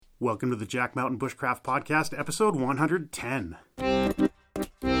Welcome to the Jack Mountain Bushcraft Podcast, episode 110.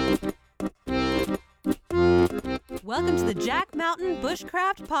 Welcome to the Jack Mountain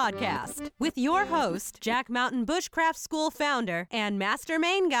Bushcraft Podcast with your host, Jack Mountain Bushcraft School founder and Master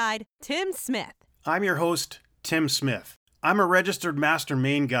Main Guide, Tim Smith. I'm your host, Tim Smith. I'm a registered Master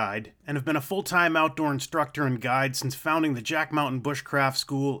Main Guide and have been a full-time outdoor instructor and guide since founding the Jack Mountain Bushcraft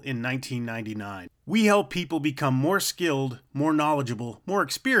School in 1999. We help people become more skilled, more knowledgeable, more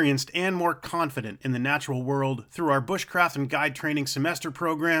experienced, and more confident in the natural world through our bushcraft and guide training semester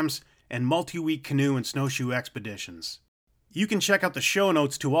programs and multi-week canoe and snowshoe expeditions. You can check out the show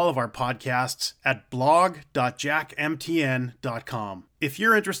notes to all of our podcasts at blog.jackmtn.com. If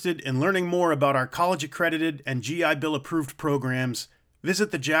you're interested in learning more about our college-accredited and GI Bill-approved programs,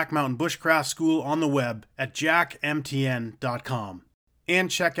 visit the Jack Mountain Bushcraft School on the web at jackmtn.com.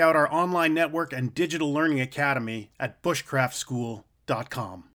 And check out our online network and digital learning academy at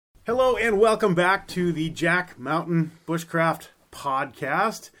bushcraftschool.com. Hello and welcome back to the Jack Mountain Bushcraft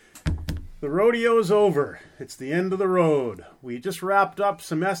Podcast. The rodeo's over. It's the end of the road. We just wrapped up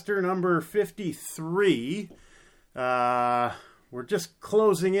semester number 53. We're just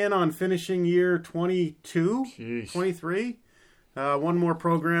closing in on finishing year 22, Jeez. 23. One more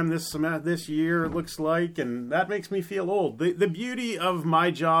program this year, it looks like, and that makes me feel old. The beauty of my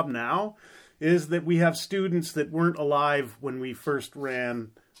job now is that we have students that weren't alive when we first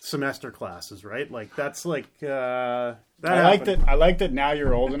ran semester classes, right? Like, that's like... I like that now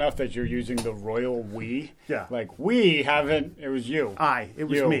you're old enough that you're using the royal we. Yeah. Like, we haven't... It was you. It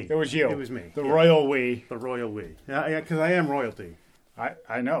was you. me. It was you. It was me. The royal we. The royal we. Yeah, because I am royalty.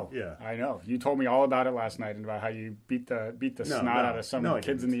 I know. Yeah. I know. You told me all about it last night and about how you beat the snot out of some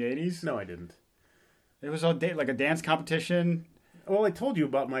kids in the 80s. No, I didn't. It was like a dance competition. Well, I told you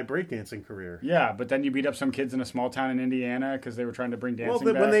about my breakdancing career. Yeah, but then you beat up some kids in a small town in Indiana because they were trying to bring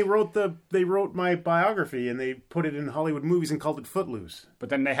dancing back. When they wrote my biography and they put it in Hollywood movies and called it Footloose. But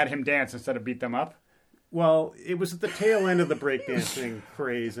then they had him dance instead of beat them up? Well, it was at the tail end of the breakdancing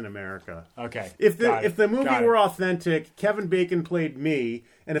craze in America. Okay. If the movie were authentic, Kevin Bacon played me,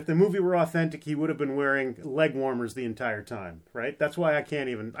 and if the movie were authentic, he would have been wearing leg warmers the entire time, right? That's why I can't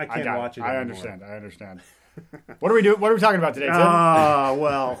watch it anymore. I understand. What are we talking about today, Tim?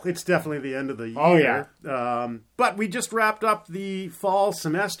 Well, it's definitely the end of the year. Oh, yeah. But we just wrapped up the fall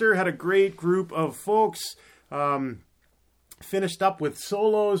semester, had a great group of folks, finished up with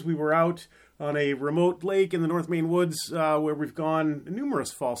solos. We were out on a remote lake in the North Main Woods where we've gone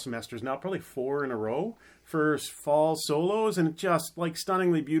numerous fall semesters now, probably 4 in a row for fall solos, and just like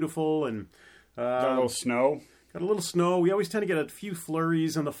stunningly beautiful. And Got a little snow. Got a little snow. We always tend to get a few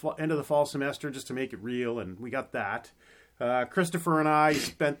flurries on the end of the fall semester just to make it real, and we got that. Christopher and I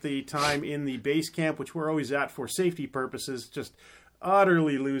spent the time in the base camp, which we're always at for safety purposes, just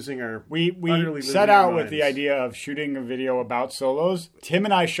utterly losing our We set out with the idea of shooting a video about solos. Tim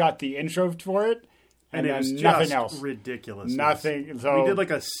and I shot the intro for it, and it was nothing just else. Ridiculous. Nothing. So we did like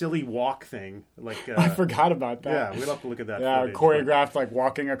a silly walk thing. I forgot about that. Yeah, we'll have to look at that. Yeah, footage, choreographed like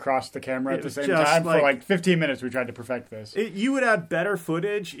walking across the camera at the same time for like 15 minutes. We tried to perfect this. You would have better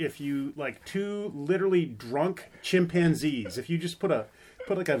footage if you like two literally drunk chimpanzees. If you just put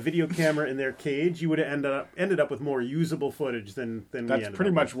like a video camera in their cage, you would have ended up with more usable footage than we ended up with. That's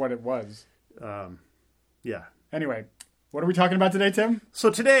pretty much what it was. Yeah. Anyway, what are we talking about today, Tim? So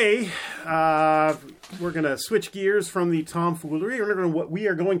today, we're going to switch gears from the tomfoolery. We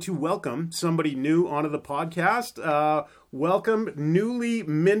are going to welcome somebody new onto the podcast. Welcome newly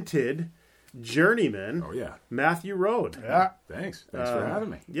minted journeyman. Oh, yeah. Matthew Rode. Yeah. Thanks for having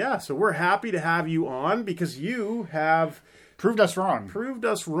me. Yeah, so we're happy to have you on because you have Proved us wrong.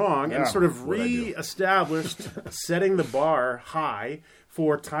 And sort of re-established setting the bar high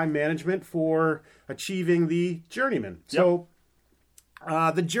for time management for achieving the journeyman. Yep. So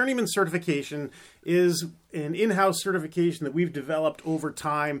the journeyman certification is an in-house certification that we've developed over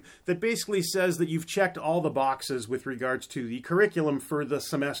time that basically says that you've checked all the boxes with regards to the curriculum for the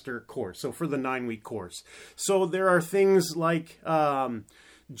semester course, so for the 9-week course. So there are things like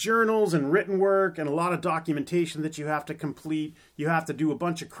journals and written work and a lot of documentation that you have to complete. You have to do a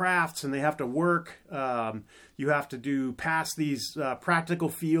bunch of crafts and they have to work. You have to pass these practical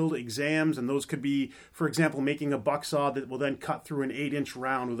field exams, and those could be, for example, making a buck saw that will then cut through an 8-inch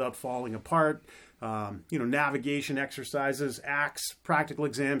round without falling apart. Navigation exercises, axe, practical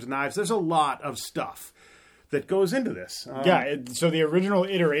exams, knives. There's a lot of stuff that goes into this. So the original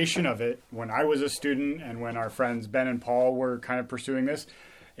iteration of it, when I was a student and when our friends Ben and Paul were kind of pursuing this,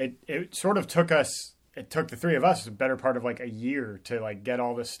 it sort of took us, it took the three of us a better part of like a year to like get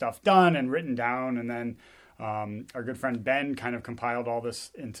all this stuff done and written down. And then Our good friend Ben kind of compiled all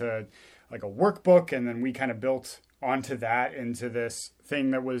this into like a workbook, and then we kind of built onto that into this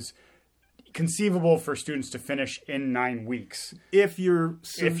thing that was conceivable for students to finish in 9 weeks. If you're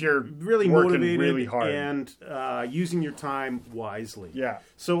really working motivated really hard and using your time wisely. Yeah.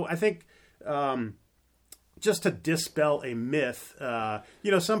 So I think just to dispel a myth,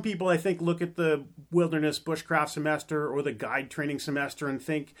 some people I think look at the wilderness bushcraft semester or the guide training semester and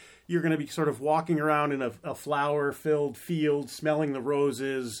think you're going to be sort of walking around in a flower-filled field, smelling the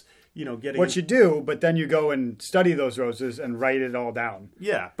roses, getting... What you do, but then you go and study those roses and write it all down.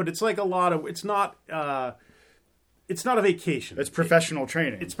 Yeah, but it's like it's not a vacation. It's professional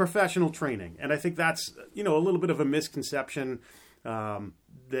training. It's professional training. And I think that's, a little bit of a misconception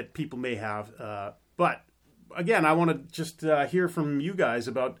that people may have. But again, I want to just hear from you guys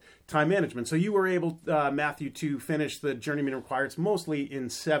about time management. So you were able, Matthew, to finish the Journeyman Required's mostly in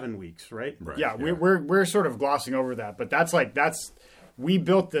 7 weeks, right? Right. Yeah. We're sort of glossing over that, but that's we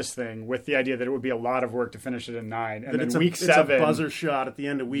built this thing with the idea that it would be a lot of work to finish it in 9. And then week 7... It's a buzzer shot at the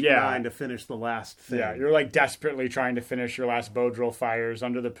end of week 9 to finish the last thing. Yeah, you're like desperately trying to finish your last bow drill fires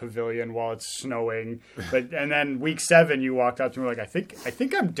under the pavilion while it's snowing. And then week 7, you walked up to me like, I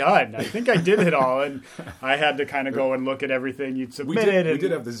think I'm done. I think I did it all. And I had to kind of go and look at everything you'd submitted. We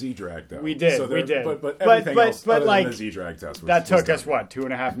did have the Z-Drag, though. We did. But everything else other than the Z-Drag test was that took done. us,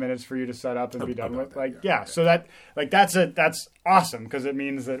 2.5 minutes for you to set up and be done with? So that's awesome, because it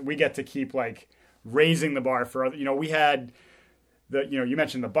means that we get to keep like raising the bar for other. We had you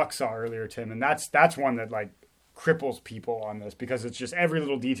mentioned the buck saw earlier, Tim, and that's one that like cripples people on this, because it's just every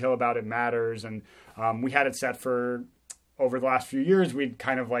little detail about it matters. And we had it set for, over the last few years, we'd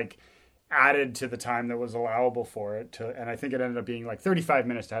kind of like added to the time that was allowable for it and I think it ended up being like 35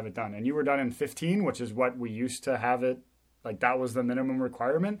 minutes to have it done, and you were done in 15, which is what we used to have it. Like that was the minimum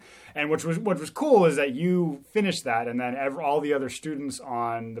requirement. And what was cool is that you finished that, and then all the other students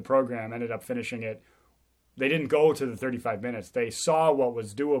on the program ended up finishing it. They didn't go to the 35 minutes. They saw what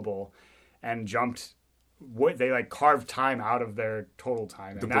was doable and jumped. They like carved time out of their total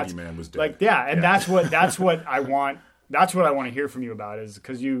time. The boogeyman was dead. Like, that's what I want. That's what I want to hear from you about, is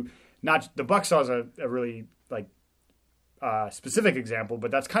because the bucksaw is a really like specific example,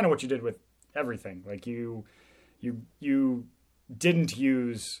 but that's kind of what you did with everything. Like you didn't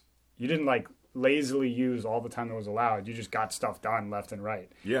like lazily use all the time that was allowed. You just got stuff done left and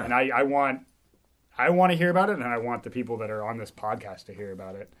right. Yeah. And I want to hear about it, and I want the people that are on this podcast to hear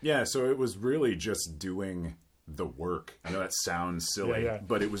about it. Yeah, so it was really just doing the work. I know that sounds silly,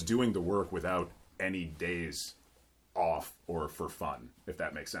 but it was doing the work without any days off or for fun, if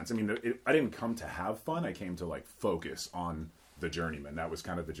that makes sense. I mean, I didn't come to have fun. I came to like focus on the Journeyman. That was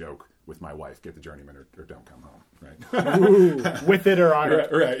kind of the joke with my wife: get the Journeyman or don't come home, right? Ooh, with it or on it.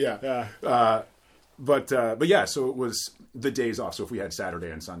 Right, yeah. But yeah, so it was the days off. So if we had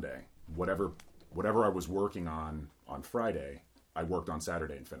Saturday and Sunday, whatever I was working on Friday, I worked on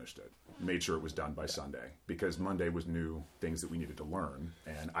Saturday and finished it. Made sure it was done by Sunday, because Monday was new things that we needed to learn,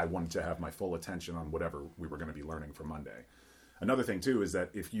 and I wanted to have my full attention on whatever we were going to be learning for Monday. Another thing too is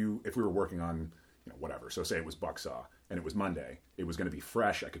that if we were working on whatever, so say it was bucksaw and it was Monday, it was going to be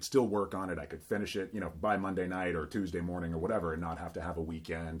fresh. I could still work on it. I could finish it, by Monday night or Tuesday morning or whatever, and not have to have a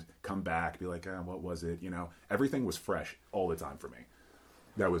weekend, come back, be like, what was it? Everything was fresh all the time for me.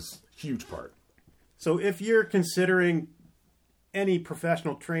 That was a huge part. So if you're considering any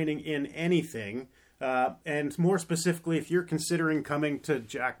professional training in anything, and more specifically, if you're considering coming to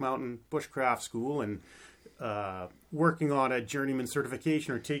Jack Mountain Bushcraft School and working on a journeyman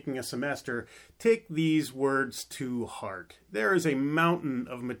certification or taking a semester, take these words to heart. There is a mountain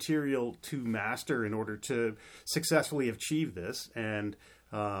of material to master in order to successfully achieve this. And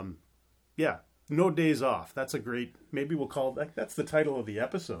no days off. That's a great, maybe we'll call that's the title of the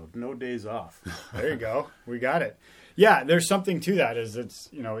episode, No Days Off. There you go. We got it. Yeah, there's something to that. Is it's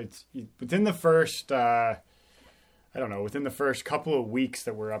within the first, within the first couple of weeks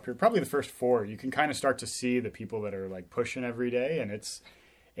that we're up here, probably the first 4, you can kind of start to see the people that are like pushing every day, and it's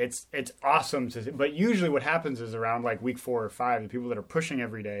awesome to see. But usually what happens is around like week 4 or 5, the people that are pushing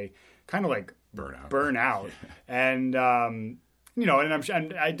every day kind of like burn out. And and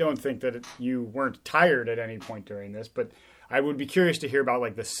I don't think that you weren't tired at any point during this, but I would be curious to hear about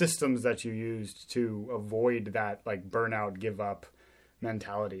like the systems that you used to avoid that like burnout, give up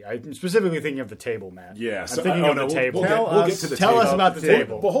mentality. I'm specifically thinking of the table, Matt. Yeah, I'm so thinking of the table. We'll get to the Tell table. us about the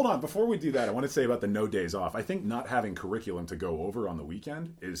table. But hold on, before we do that, I want to say about the no days off. I think not having curriculum to go over on the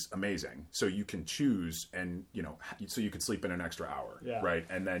weekend is amazing. So you can choose, and so you could sleep in an extra hour, right?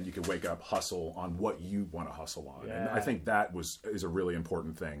 And then you can wake up, hustle on what you want to hustle on. Yeah. And I think that is a really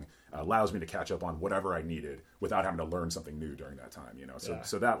important thing. Allows me to catch up on whatever I needed without having to learn something new during that time.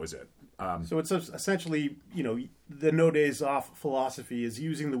 So that was it. So it's essentially, the no days off philosophy is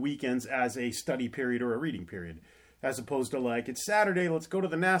using the weekends as a study period or a reading period, as opposed to like, it's Saturday, let's go to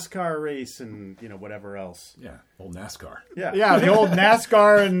the NASCAR race and, whatever else. Yeah, old NASCAR. Yeah, the old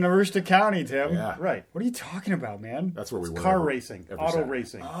NASCAR in Aroostook County, Tim. Yeah. Right. What are you talking about, man? That's where we were. Car racing, auto Saturday.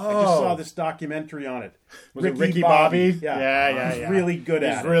 racing. Oh. I just saw this documentary on it. Was it Ricky Bobby? Yeah. He's really good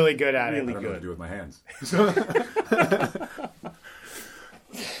at it. He's really good at it. Really I don't know what good. to do with my hands.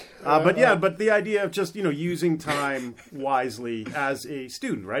 But the idea of just using time wisely as a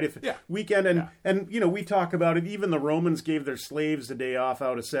student, right? If weekend and we talk about it. Even the Romans gave their slaves a day off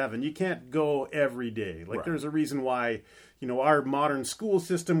out of 7. You can't go every day. Like there's a reason why our modern school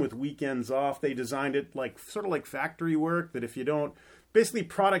system with weekends off. They designed it like sort of like factory work. That if you don't, basically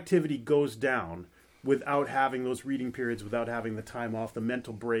productivity goes down without having those reading periods, without having the time off, the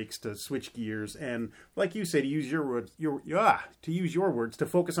mental breaks to switch gears, and like you say, to use your words, to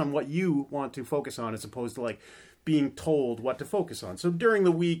focus on what you want to focus on, as opposed to like being told what to focus on. So during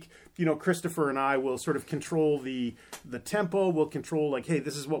the week, Christopher and I will sort of control the tempo. We'll control like, hey,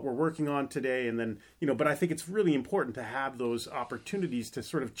 this is what we're working on today, and then but I think it's really important to have those opportunities to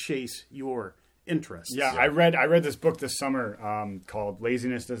sort of chase your interests. Yeah, I read this book this summer called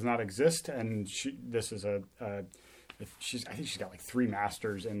 "Laziness Does Not Exist," and I think she's got like 3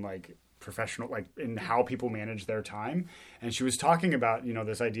 masters in like professional, like in how people manage their time, and she was talking about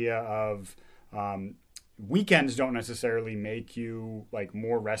this idea of weekends don't necessarily make you like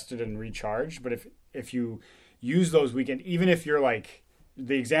more rested and recharged, but if you use those weekends, even if you're like,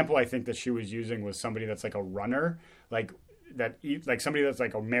 the example I think that she was using was somebody that's like a runner, like somebody that's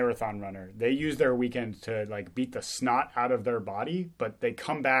like a marathon runner. They use their weekend to like beat the snot out of their body, but they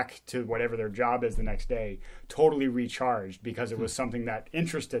come back to whatever their job is the next day totally recharged because it was something that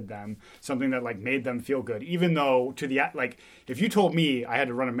interested them, something that like made them feel good. Even though if you told me I had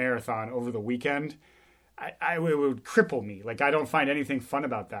to run a marathon over the weekend, it would cripple me. Like, I don't find anything fun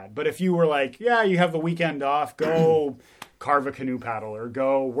about that. But if you were like, yeah, you have the weekend off, go carve a canoe paddle or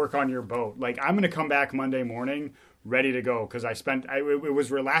go work on your boat. Like, I'm going to come back Monday morning ready to go because it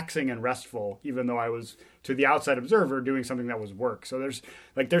was relaxing and restful, even though I was, to the outside observer, doing something that was work. So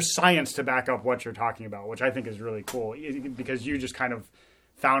there's science to back up what you're talking about, which I think is really cool because you just kind of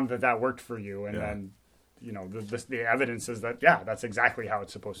found that worked for you. And then, the evidence is that, that's exactly how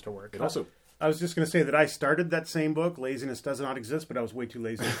it's supposed to work. It also... I was just going to say that I started that same book, Laziness Does Not Exist, but I was way too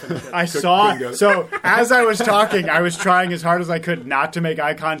lazy to finish it. I saw. So as I was talking, I was trying as hard as I could not to make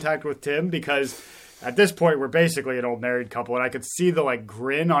eye contact with Tim because at this point we're basically an old married couple, and I could see the like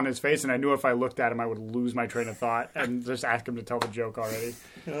grin on his face, and I knew if I looked at him, I would lose my train of thought and just ask him to tell the joke already.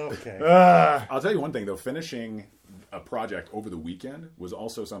 Okay. I'll tell you one thing though: finishing a project over the weekend was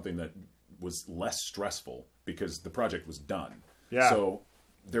also something that was less stressful because the project was done. Yeah. So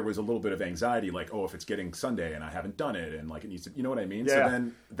there was a little bit of anxiety, like, oh, if it's getting Sunday and I haven't done it, and like it needs to, you know what I mean? Yeah. So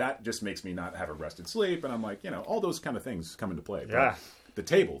then that just makes me not have a rested sleep, and I'm like, all those kind of things come into play. Yeah. But the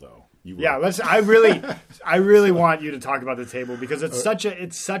table, though, I really want you to talk about the table because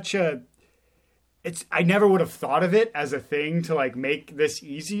I never would have thought of it as a thing to like make this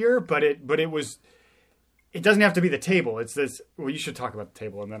easier, but it was. It doesn't have to be the table. It's this. Well, you should talk about the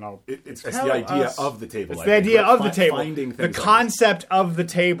table, and then I'll. It's the idea of the table. It's the idea of the table. Finding the things concept of the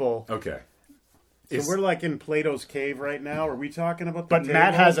table. Okay. So we're like in Plato's cave right now. Are we talking about the But table?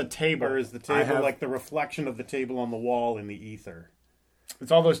 Matt has a table. Or is the table like the reflection of the table on the wall in the ether?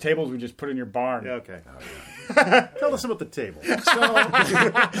 It's all those tables we just put in your barn. Yeah, okay. Tell us about the table. This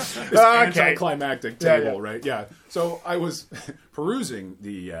anticlimactic table, right? Yeah. So I was perusing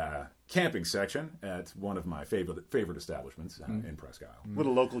the camping section at one of my favorite establishments in Presque Isle.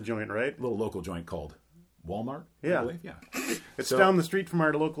 Little local joint, right? Little local joint called Walmart. Yeah. I believe. Yeah. It's down the street from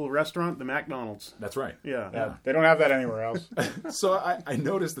our local restaurant, the McDonald's. That's right. Yeah. They don't have that anywhere else. So I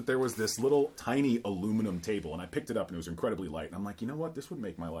noticed that there was this little tiny aluminum table, and I picked it up, and it was incredibly light. And I'm like, you know what? This would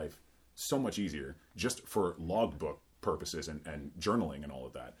make my life so much easier just for logbook purposes and journaling and all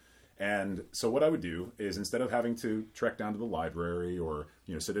of that. And so what I would do is instead of having to trek down to the library or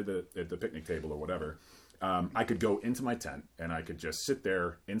sit at the picnic table or whatever, I could go into my tent and I could just sit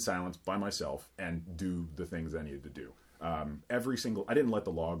there in silence by myself and do the things I needed to do. I didn't let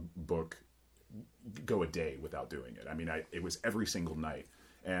the logbook go a day without doing it. I mean, it was every single night.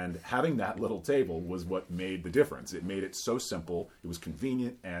 And having that little table was what made the difference. It made it so simple, it was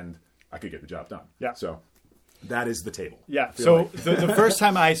convenient, and I could get the job done. Yeah. So that is the table. Yeah. So the first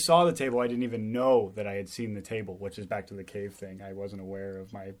time I saw the table, I didn't even know that I had seen the table, which is back to the cave thing. I wasn't aware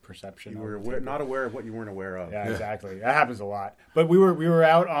of my perception. You were not aware of what you weren't aware of. Yeah, exactly. That happens a lot. But we were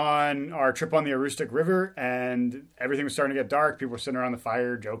out on our trip on the Aroostook River, and everything was starting to get dark. People were sitting around the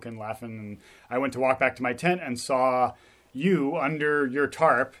fire, joking, laughing. And I went to walk back to my tent and saw you under your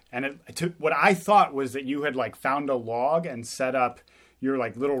tarp. And what I thought was that you had like found a log and set up your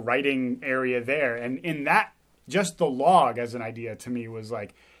like little writing area there. And in that, just the log as an idea to me was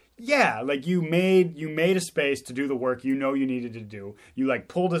like, yeah, like you made a space to do the work you needed to do. You like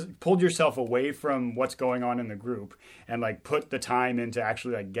pulled yourself away from what's going on in the group and like put the time into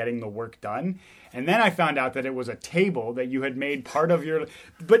actually like getting the work done. And then I found out that it was a table that you had made part of your,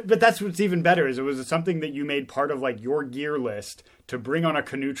 but that's what's even better is it was something that you made part of like your gear list to bring on a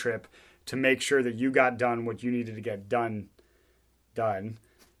canoe trip to make sure that you got done what you needed to get done.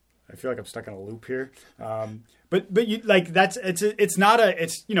 I feel like I'm stuck in a loop here. But you like it's not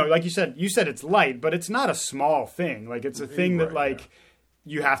like you said it's light, but it's not a small thing. Like it's a thing that like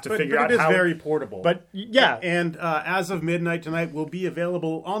you have to figure out how. It is how, very portable. But yeah. And as of midnight tonight, will be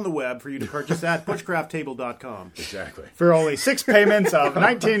available on the web for you to purchase at bushcrafttable.com. Exactly. For only 6 payments of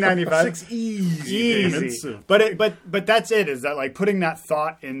 $19.95. 6 easy payments. But that's it, is that like putting that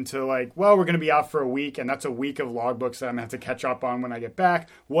thought into like, well, we're going to be out for a week, and that's a week of logbooks that I'm going to have to catch up on when I get back.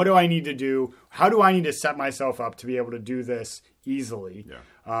 What do I need to do? How do I need to set myself up to be able to do this easily? Yeah.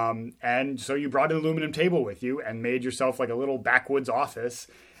 And so you brought an aluminum table with you and made yourself like a little backwoods office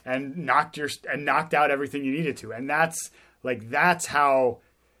and knocked out everything you needed to. And that's how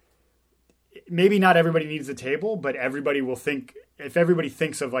maybe not everybody needs a table, but everybody will think, if everybody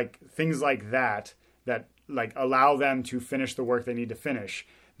thinks of like things like that like allow them to finish the work they need to finish,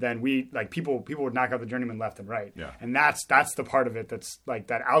 then people would knock out the journeyman left and right. Yeah. And that's the part of it that's like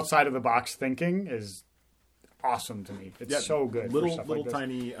that outside of the box thinking is awesome to me. It's so good. Little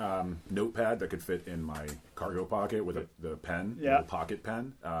tiny notepad that could fit in my cargo pocket with the pen, little pocket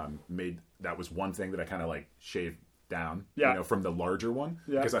pen. That was one thing that I kind of like shaved down, from the larger one,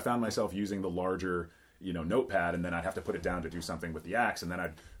 because I found myself using the larger, notepad, and then I'd have to put it down to do something with the axe, and then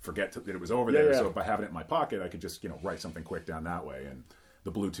I'd forget that it was over there. So by having it in my pocket, I could just write something quick down that way. And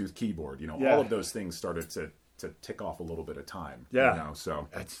the Bluetooth keyboard, all of those things started to tick off a little bit of time. So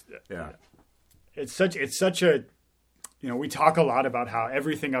it's such a, we talk a lot about how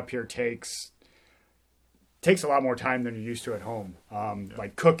everything up here takes a lot more time than you're used to at home.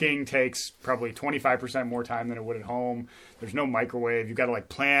 Like cooking takes probably 25% more time than it would at home. There's no microwave. You've got to like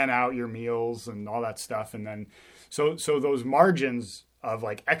plan out your meals and all that stuff. And then, so those margins of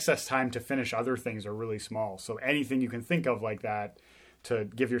like excess time to finish other things are really small. So anything you can think of like that to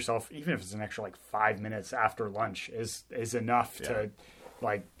give yourself, even if it's an extra like 5 minutes after lunch is enough to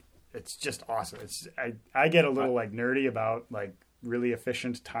like, it's just awesome. I get a little like nerdy about like really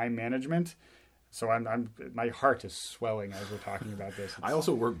efficient time management. So my heart is swelling as we're talking about this. I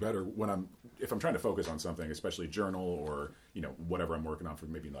also work better if I'm trying to focus on something, especially journal or whatever I'm working on for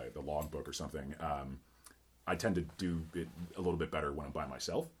maybe like the logbook or something. I tend to do it a little bit better when I'm by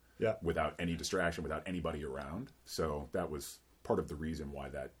myself, without any distraction, without anybody around. So that was part of the reason why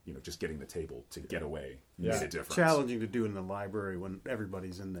that just getting the table to get away made a difference. Challenging to do in the library when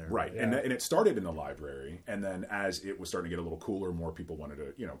everybody's in there, right? And it started in the library, and then as it was starting to get a little cooler, more people wanted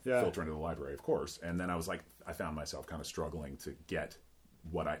to filter into the library, of course. And then I found myself kind of struggling to get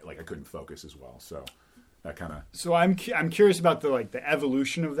what I couldn't focus as well. So that kind of. So I'm curious about the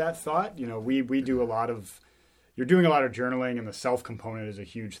evolution of that thought. We do a lot of. You're doing a lot of journaling, and the self component is a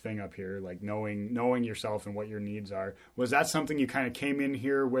huge thing up here, like knowing yourself and what your needs are. Was that something you kind of came in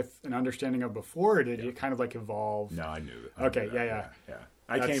here with an understanding of before, or did it kind of like evolve? No, I knew it. Okay, yeah.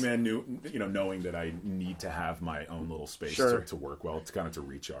 I came in knowing that I need to have my own little space to work well, to kind of to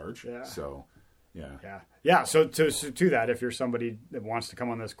recharge. Yeah. So, yeah. So to that, if you're somebody that wants to come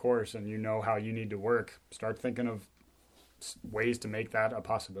on this course and you know how you need to work, start thinking of ways to make that a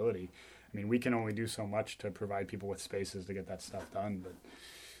possibility. I mean, we can only do so much to provide people with spaces to get that stuff done, but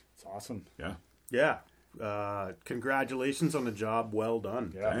it's awesome. Yeah. Congratulations on the job well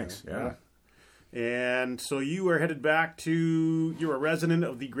done. Yeah. Thanks. Yeah. And so you're a resident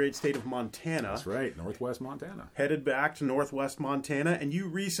of the great state of Montana. That's right, Northwest Montana. Headed back to Northwest Montana, and you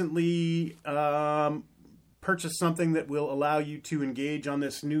recently purchased something that will allow you to engage on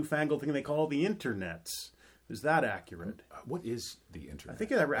this newfangled thing they call the internets. Is that accurate? What is the internet? I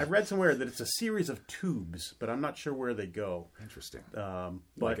think I read somewhere that it's a series of tubes, but I'm not sure where they go. Interesting.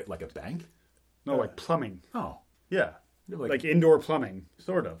 But like a bank? No, like plumbing. Oh, Yeah, you're Like indoor plumbing.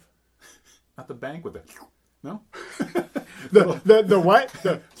 sort of. not the bank with the no. The what?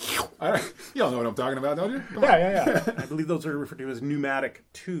 You all know what I'm talking about, don't you? Come on. Yeah. I believe those are referred to as pneumatic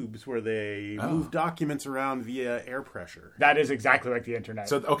tubes where they move documents around via air pressure. That is exactly like the internet.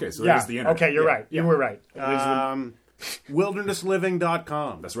 So that is the internet. Okay, you're Yeah. right. You were right. It is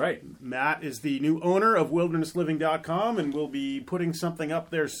WildernessLiving.com. That's right. Matt is the new owner of WildernessLiving.com, and we'll be putting something up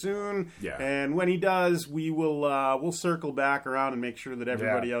there soon. Yeah. And when he does, we will we'll circle back around and make sure that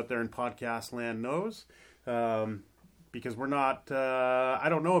everybody out there in podcast land knows. Because we're not, I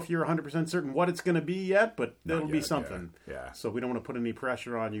don't know if you're 100% certain what it's going to be yet, but it'll be yet, something. yeah. So we don't want to put any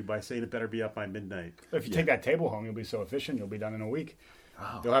pressure on you by saying it better be up by midnight. If you take that table home, you'll be so efficient. You'll be done in a week.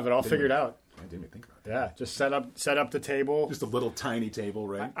 Oh, You'll have it all figured out. I didn't even think about that. Yeah, just set up the table. Just a little tiny table,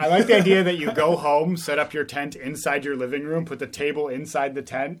 right? I like the idea that you go home, set up your tent inside your living room, put the table inside the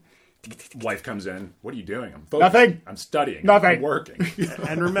tent. Wife comes in. What are you doing? I'm focused. Nothing. I'm studying. Nothing. I'm working.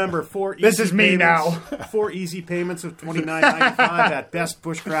 And remember, 4 easy This is me payments, now. 4 easy payments of $29.95 at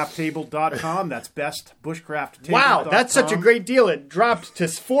bestbushcrafttable.com. That's bestbushcrafttable.com. Wow, that's such a great deal. It dropped to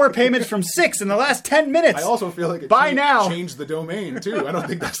 4 payments from 6 in the last 10 minutes. I also feel like it Buy now. changed the domain too. I don't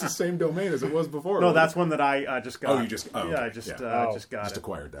think that's the same domain as it was before. No, that's one that I just got. Oh, you just- oh, yeah, okay. I just Yeah. just got Just it.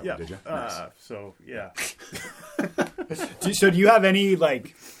 acquired that Yeah. one, did you? Nice. So yeah. So do you have any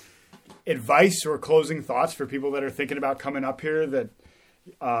like advice or closing thoughts for people that are thinking about coming up here that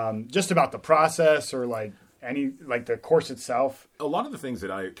just about the process or like any like the course itself? A lot of the things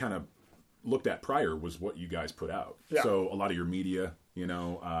that I kind of looked at prior was what you guys put out. Yeah. So a lot of your media, your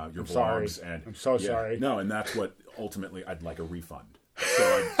sorry. vlogs, and I'm so sorry. No, and that's what ultimately I'd like a refund. So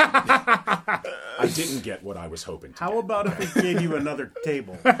I didn't get what I was hoping to. How get. about if we gave you another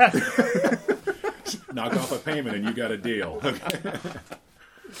table? Knock off a payment and you got a deal? Okay.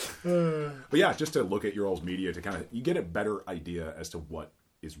 But yeah, just to look at your old media to kind of you get a better idea as to what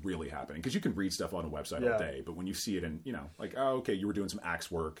is really happening, because you can read stuff on a website all day, but when you see it in like, oh, okay, you were doing some axe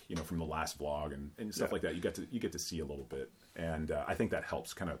work from the last vlog and stuff like that, you get to see a little bit, and I think that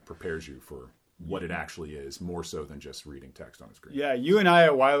helps, kind of prepares you for what it actually is, more so than just reading text on a screen. Yeah, you and I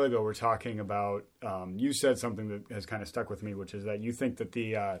a while ago were talking about. You said something that has kind of stuck with me, which is that you think that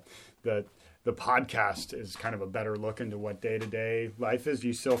the podcast is kind of a better look into what day-to-day life is. Do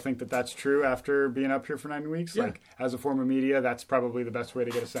you still think that that's true after being up here for 9 weeks? Yeah. Like, as a form of media, that's probably the best way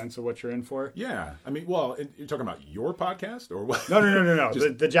to get a sense of what you're in for? Yeah, I mean, well, you're talking about your podcast or what? No.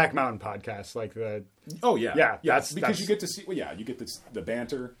 The Jack Mountain podcast, like the... Oh yeah, Yeah, because that's- you get to see. Well, yeah, you get the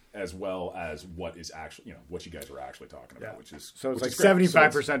banter as well as what is actually, what you guys are actually talking about, which is So it's which like is great.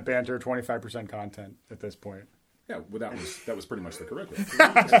 75% banter, 25% content at this point. Yeah, well, that was pretty much the curriculum.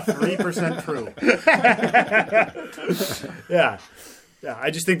 3% true. Yeah.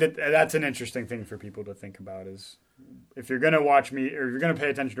 I just think that that's an interesting thing for people to think about is if you're going to watch me or if you're going to pay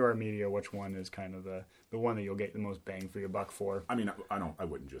attention to our media, which one is kind of the one that you'll get the most bang for your buck for. I mean, I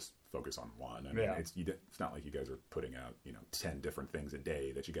wouldn't just focus on one. I mean, Yeah. it's not like you guys are putting out 10 different things a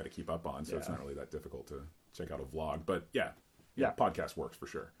day that you got to keep up on, so it's not really that difficult to check out a vlog. But yeah, podcast works for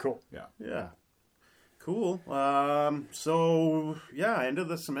sure. Cool. Yeah. Yeah. Cool. So yeah, end of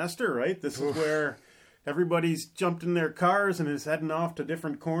the semester, right? This is where everybody's jumped in their cars and is heading off to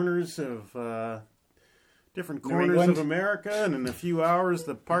different corners of England. America, and in a few hours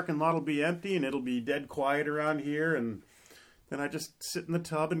the parking lot will be empty and it'll be dead quiet around here, and then I just sit in the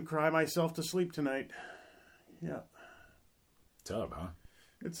tub and cry myself to sleep tonight. Yeah. Tub, huh?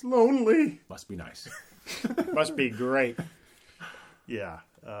 It's lonely. Must be nice. Must be great. Yeah.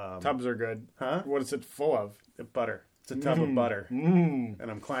 Tubs are good. Huh? What is it full of? Butter. It's a tub of butter. And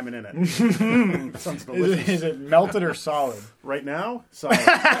I'm climbing in it. Sounds delicious. Is it melted or solid? Right now? Solid.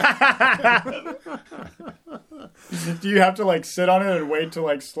 Do you have to like sit on it and wait to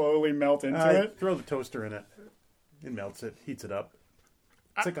like slowly melt into I it? throw the toaster in it. It melts it, heats it up.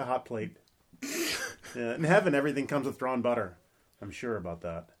 It's like a hot plate. Yeah, in heaven, everything comes with drawn butter. I'm sure about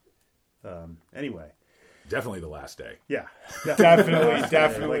that. Anyway. Definitely the last day. Yeah.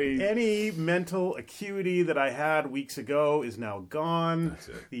 Definitely. Like any mental acuity that I had weeks ago is now gone. That's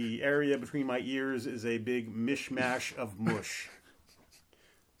it. The area between my ears is a big mishmash of mush.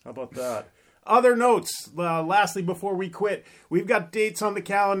 How about that? Other notes, lastly, before we quit, we've got dates on the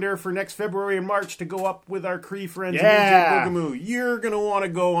calendar for next February and March to go up with our Cree friends in Yeah. Boogamoo. You're going to want to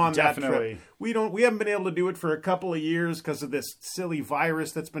go on that Definitely. trip. We haven't been able to do it for a couple of years because of this silly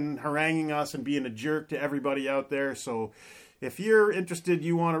virus that's been haranguing us and being a jerk to everybody out there. So if you're interested,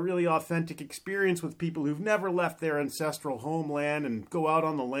 you want a really authentic experience with people who've never left their ancestral homeland and go out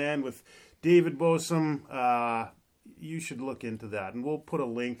on the land with David Bosom, you should look into that. And we'll put a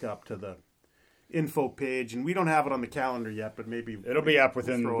link up to the info page, and we don't have it on the calendar yet, but maybe it'll be up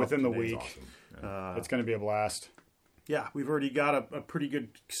within the Today's week. awesome. Yeah. It's going to be a blast. Yeah, we've already got a pretty good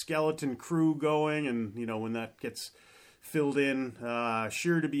skeleton crew going, and when that gets filled in,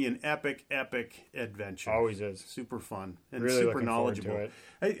 sure to be an epic adventure. Always is. Super fun and Really super looking forward to knowledgeable.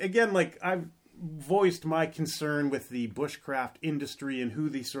 it. Again, like I've voiced my concern with the bushcraft industry and who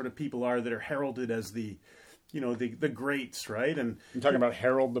these sort of people are that are heralded as the greats, right? And I'm talking about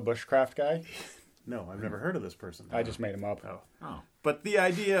Harold the bushcraft guy. no, I've never heard of this person. I just made him up. Oh. But the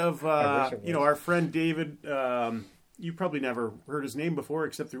idea of wish it was. our friend David, you probably never heard his name before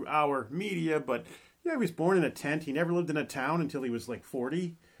except through our media, but yeah, he was born in a tent. He never lived in a town until he was like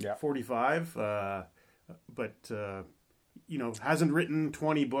 40, 45. But hasn't written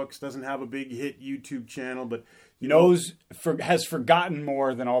 20 books, doesn't have a big hit YouTube channel, but has forgotten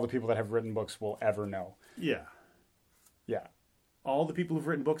more than all the people that have written books will ever know. Yeah. Yeah. All the people who've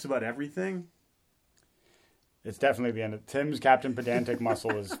written books about everything. It's definitely the end of Tim's Captain Pedantic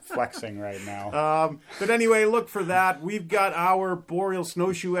muscle is flexing right now. But anyway, look for that. We've got our Boreal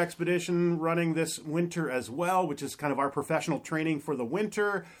Snowshoe Expedition running this winter as well, which is kind of our professional training for the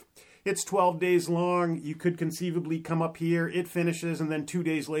winter. It's 12 days long. You could conceivably come up here. It finishes, and then 2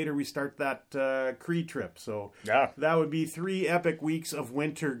 days later we start that Cree trip. So that would be 3 epic weeks of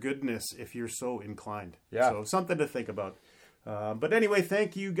winter goodness if you're so inclined. Yeah. So something to think about. But anyway,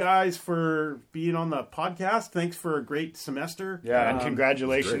 thank you guys for being on the podcast. Thanks for a great semester. Yeah, and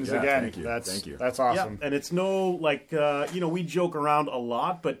congratulations great. Yeah, again. thank you. That's awesome. Yeah, and it's no, we joke around a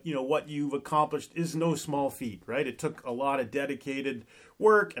lot, but, what you've accomplished is no small feat, right? It took a lot of dedicated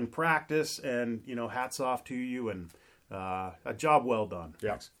work and practice, and, hats off to you, and a job well done.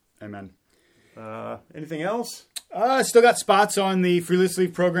 Yeah. Amen. Anything else? Still got spots on the Free Loose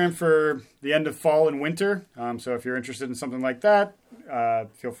Leaf program for the end of fall and winter. So if you're interested in something like that,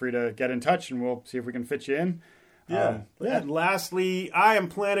 feel free to get in touch and we'll see if we can fit you in. And lastly, I am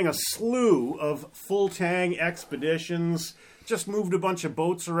planning a slew of full tang expeditions. Just moved a bunch of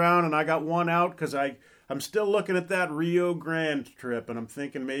boats around and I got one out because I'm still looking at that Rio Grande trip and I'm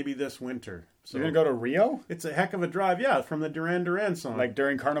thinking maybe this winter. So You're going to go to Rio? It's a heck of a drive, yeah, from the Duran Duran song. Like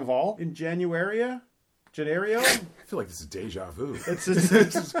during Carnival? In January? Januario? I feel like this is deja vu.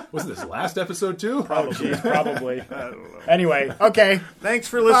 Wasn't this last episode too? Oh, geez, probably. Anyway, okay. Thanks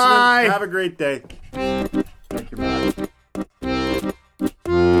for listening. Bye. Have a great day. Thank you, Matt.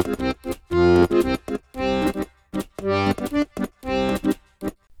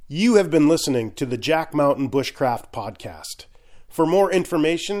 You have been listening to the Jack Mountain Bushcraft Podcast. For more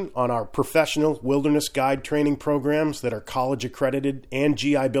information on our professional wilderness guide training programs that are college accredited and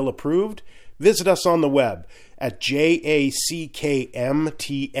GI Bill approved, visit us on the web at jackmtn.com.